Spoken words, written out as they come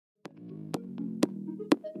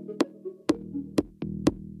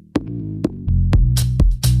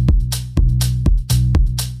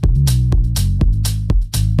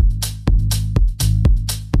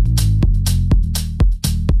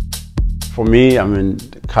For me, I mean,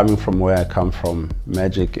 coming from where I come from,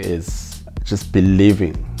 magic is just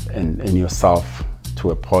believing in yourself to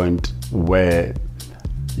a point where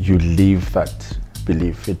you live that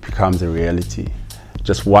belief. It becomes a reality.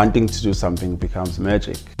 Just wanting to do something becomes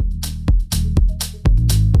magic.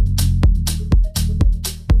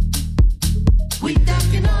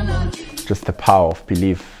 Just the power of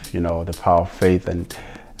belief, you know, the power of faith and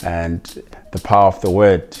the power of the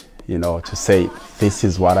word, you know, to say, this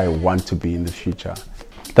is what I want to be in the future.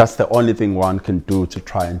 That's the only thing one can do to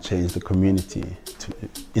try and change the community, to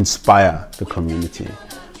inspire the community,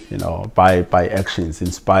 you know, by actions,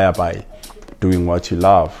 inspire by doing what you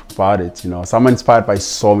love about it, you know. So I'm inspired by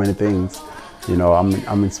so many things, you know.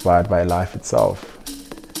 I'm inspired by life itself.